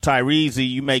Tyrese,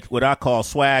 you make what I call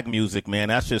swag music, man.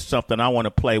 That's just something I want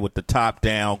to play with the top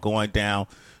down, going down,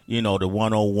 the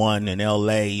 101 in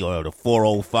L.A. or the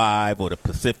 405 or the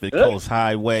Pacific Coast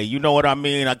Highway. You know what I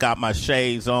mean? I got my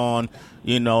shades on.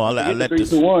 I let the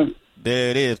 3-2-1. There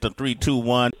it is, the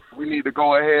 3-2-1. We need to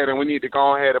go ahead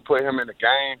and put him in the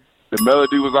game. The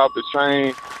melody was off the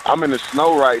chain. I'm in the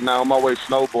snow right now, on my way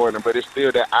snowboarding, but it's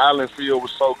still that island feel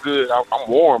was so good. I'm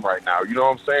warm right now. You know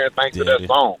what I'm saying? Thanks to that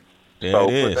song. There so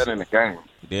it is. Put that in the game.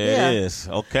 There it is.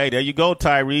 Okay, there you go,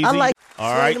 Tyrese. I like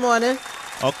all right. Good morning.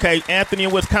 Okay, Anthony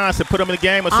in Wisconsin, put him in the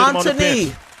game or sit him on the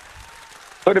bench?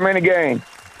 Put him in the game.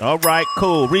 All right,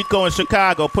 cool. Rico in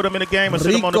Chicago, put him in the game or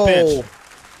sit him on the bench?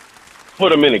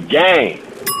 Put him in the game.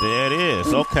 There it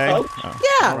is. Okay.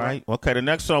 Yeah. All right. Okay, the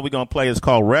next song we're going to play is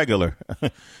called Regular.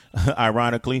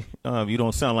 Ironically, you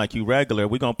don't sound like you regular.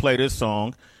 We're going to play this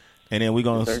song, and then we're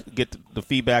going to get the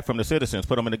feedback from the citizens.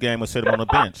 Put them in the game or sit them on the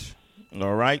bench.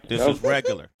 All right? This is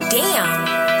Regular.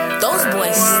 Damn. Those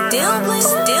boys still play.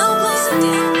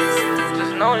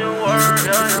 Just know your word.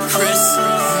 Chris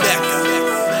Mecca.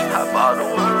 How about the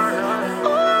word?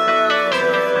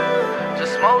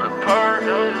 Just smoke the perk.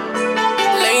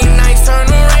 Late nights turn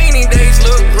to rainy days.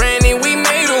 Look, granny, we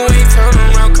made a way. Turn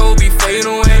around, Kobe, fade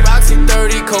away. Roxy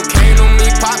 30, cocaine on me.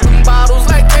 Popping bottles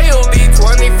like KOD.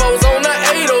 24s on the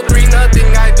 803.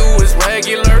 Nothing I do is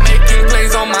regular. Making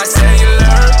plays on my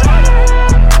cellular.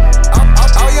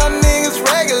 All y'all niggas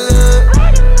regular.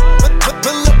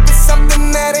 Pull up with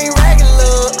something that ain't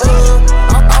regular.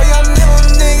 All y'all little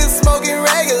niggas smoking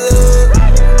regular.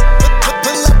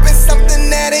 Pull up with something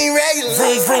that ain't regular.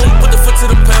 Vroom, vroom, put the foot to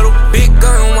the pedal. Big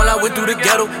gun while I went through the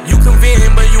ghetto. You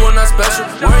convenient, but you are not special.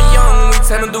 We're young, we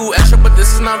tend to do extra, but this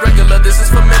is not regular, this is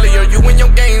familiar. You and your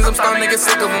games, I'm starting to get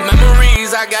sick of them.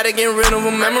 Memories, I gotta get rid of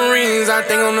them. Memories, I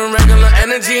think on the regular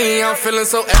energy. I'm feeling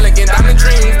so elegant, I'm in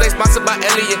dreams. They sponsored by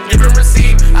Elliot, give and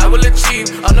receive. I will achieve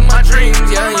all of my dreams,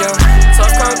 yeah, yeah.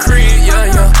 Tough concrete,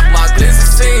 yeah, yeah. My glitzy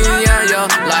scene, yeah, yeah.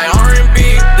 Like R&B,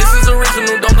 this is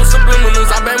original, don't do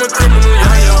subliminals. I bang with criminals,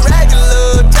 yeah, yeah.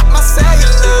 Regular, check my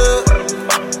cellular.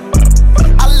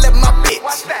 I left my bitch.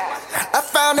 I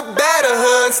found a better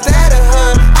her instead of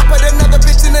her. I put another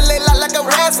bitch in the lay lot like a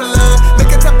wrestler.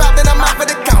 Make her tap out, then I'm out for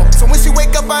the count. So when she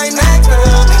wake up, I ain't next to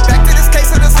her. Back to this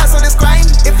case of this hustle, this grind.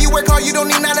 If you work hard, you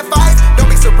don't need 9 to 5. Don't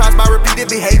be surprised by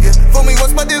repeated behavior. Fool me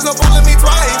once, but there's no fooling me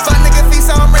twice. Fun nigga feast,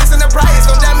 so I'm raising the price.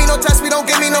 Don't jam me, no touch me, don't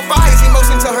give me no fights.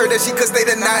 Emotion to her that she could stay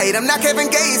the night. I'm not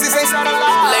Kevin Gates, this ain't shot a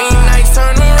lie. Late nights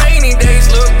turn to rainy days.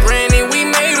 Look, granny, we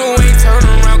made a way. Turn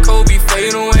around, Kobe,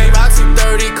 fade away. Roxy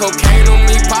 30, cocaine on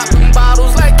me. Popping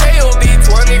bottles like KOD.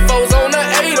 24s on the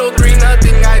 803.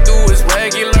 Nothing I do is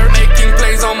regular. Making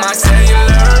plays on my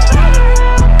cellular.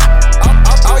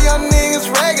 All y'all niggas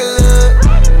regular.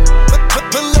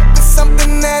 Pull up with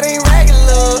something that ain't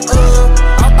regular.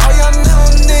 All y'all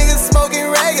little niggas smoking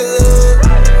regular.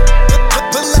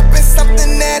 Pull up with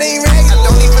something that ain't regular. I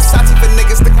don't need Versace for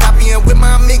niggas to copy. And with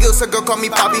my amigos, so girl call me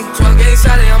Poppy. 12 game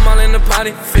shotty, I'm all in the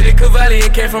potty. Fitted Cavalli,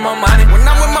 it came from my money. When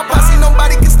I'm with my posse,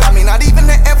 nobody can stop me. Not even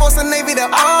the Air Force, the Navy, the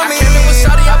Army. I came in with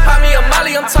shawty, I popped me a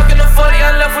molly. I'm talking to 40,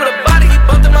 I left with a body. He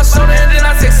bumped in my shoulder and then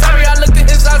I said sorry. I looked in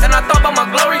his eyes and I thought about my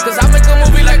glory. Cause I make a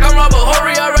movie like I'm Robert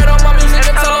Horry. I read all my music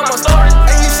and tell all my stories.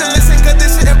 And you should listen, cause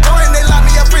this shit important. They locked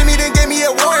me up, free me, then gave me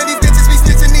a warrant. These bitches be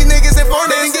snitching, these niggas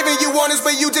informing. They ain't giving you warnings,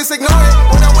 but you just ignore it.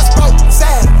 When I was broke,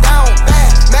 sad, down,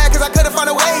 bad, mad cause I couldn't find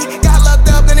a way. Got locked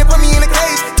up, then they put me in a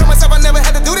cage. Told myself I never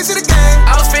had to do this shit again.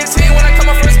 I was 15 when I come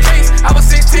up first case. I was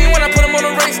 16 when I put him on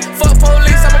a race. Fuck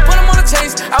police, I'ma put him on a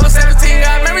chase. I was 17,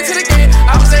 got married to the game.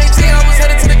 I was 18, I was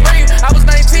headed to the grave. I was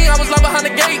 19, I was locked behind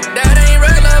the gate. That ain't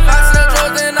regular. If I sell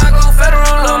drugs, then I go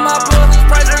federal. Love my plug, whose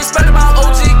price I respect about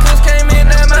OG. Cause came in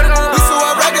that medical. We so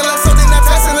irregular, so they not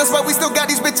testing us, but we still got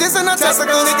these bitches in our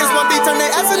testicles. Niggas want beat, turn their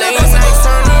ass in their Late nights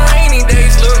turn to rainy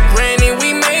days. Look, granny,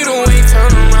 we made a way. Turn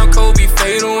around, Kobe,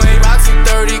 fade away. Roxy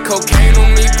 30, cocaine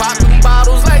on me. Popping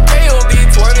bottles like KOD.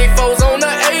 24s on the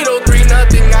 803.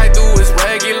 Nothing I do is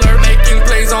regular. Making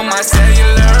plays on my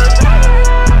cellular.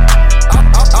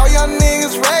 All y'all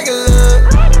niggas regular.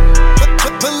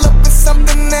 Pull up with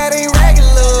something that ain't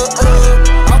regular.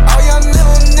 All y'all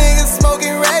little niggas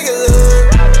smoking regular.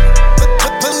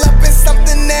 Pull up with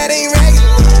something that ain't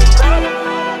regular.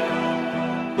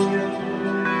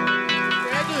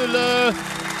 Regular.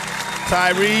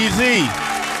 Tyrese.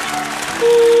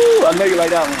 Ooh, I know you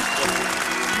like that one.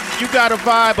 You got a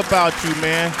vibe about you,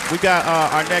 man. We got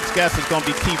our next guest is going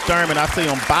to be Keith Thurman. I see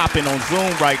him bopping on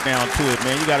Zoom right now to it,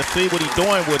 man. You got to see what he's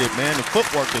doing with it, man. The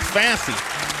footwork is fancy.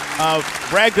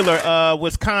 Regular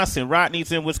Wisconsin.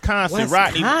 Rodney's in Wisconsin.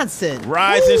 Wisconsin. Rodney,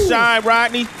 rise and shine,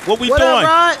 Rodney. What we What doing?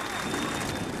 up, Rod?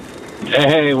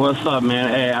 Hey, what's up, man?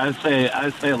 Hey, I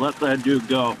say, let that dude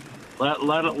go.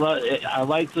 I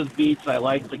like the beats. I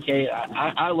like the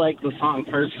I like the song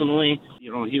personally.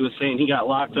 You know, he was saying he got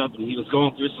locked up and he was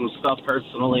going through some stuff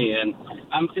personally, and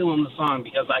I'm feeling the song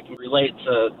because I can relate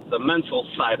to the mental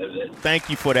side of it. Thank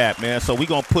you for that, man. So we're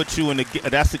going to put you in the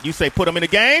that's it. You say put him in the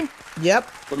game?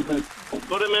 Yep. Put him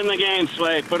in the game,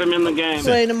 Sway. Put him in the game.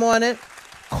 Sway in the morning.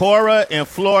 Cora in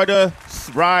Florida,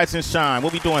 rise and shine.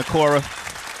 What we doing, Cora?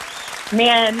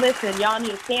 Man, listen, y'all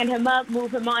need to stand him up,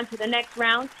 move him on to the next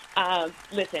round.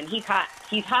 Listen, he's hot.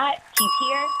 He's hot. He's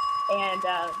here. And,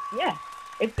 yeah.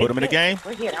 Put him in the game?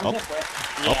 We're here. I'm here for it.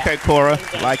 Yeah. Okay, Cora.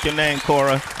 Like your name,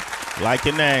 Cora. Like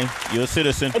your name. You're a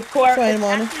citizen. It's Cora. Sway in the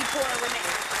It's morning. actually Cora Renee.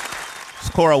 It's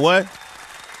Cora what?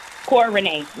 Cora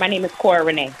Renee. My name is Cora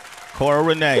Renee. Cora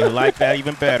Renee. I like that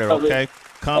even better, okay?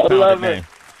 Compounded name.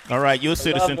 All right, you're a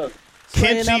citizen.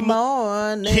 Sway in the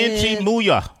morning. Kenchi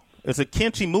Muya. Is it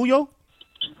Kenchi Muyo?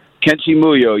 Kenchi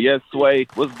Muyo, yes, Sway.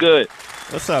 What's good?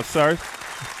 What's up, sir?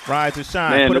 Rise and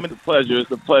shine. Man, Put him it's a pleasure.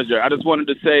 It's a pleasure. I just wanted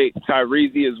to say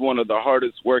Tyrese is one of the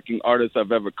hardest working artists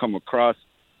I've ever come across.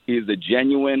 He is a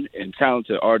genuine and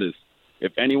talented artist.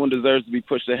 If anyone deserves to be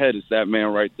pushed ahead, it's that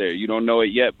man right there. You don't know it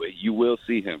yet, but you will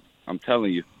see him. I'm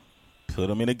telling you.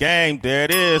 Put him in the game. There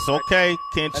it is. Okay,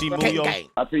 Kenchi Muyo.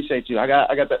 I appreciate you. I got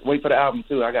that. Wait for the album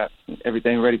too. I got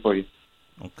everything ready for you.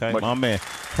 Okay, my man.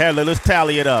 Hella, let's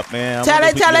tally it up, man.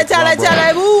 Tally. Woo.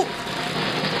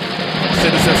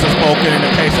 Citizens have spoken in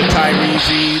the case of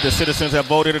Tyrese. The citizens have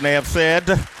voted and they have said,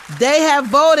 They have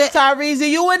voted. Tyrese,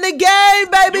 you in the game,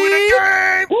 baby. You in the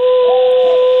game.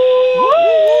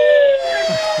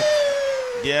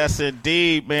 Yes,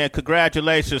 indeed, man.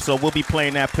 Congratulations. So we'll be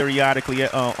playing that periodically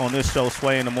on this show,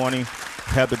 Sway in the Morning.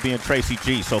 Heather B and Tracy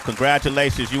G. So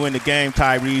congratulations. You in the game,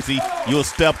 Tyrese. You're a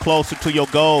step closer to your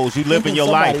goals. You living your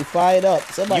life. Fired up.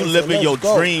 You living your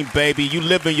dream, baby. You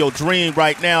living your dream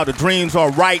right now. The dreams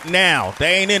are right now.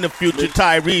 They ain't in the future,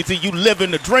 Tyrese. You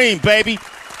living the dream, baby.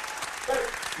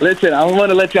 Listen, I want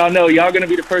to let y'all know, y'all going to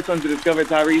be the first ones to discover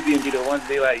Tyrese and be the ones to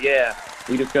be like, yeah,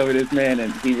 we discovered this man,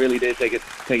 and he really did take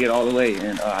it all the way.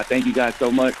 And I thank you guys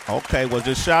so much. Okay, well,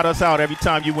 just shout us out every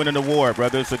time you win an award,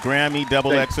 whether it's a Grammy,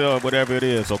 Double XL, or whatever it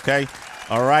is, okay?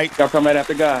 All right? Y'all come right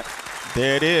after God.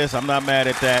 There it is. I'm not mad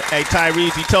at that. Hey,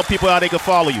 Tyrese, tell people how they can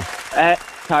follow you. At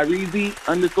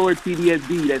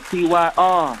Tyrese_TBSD. That's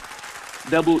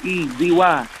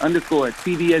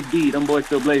TYREEZY_TBSD. Them boys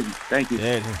still blazing. Thank you.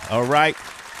 Yeah. All right.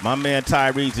 My man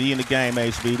Tyrese, he in the game,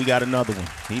 HB. We got another one.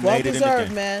 He Well made it in the deserved,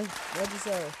 game. man. Well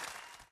deserved.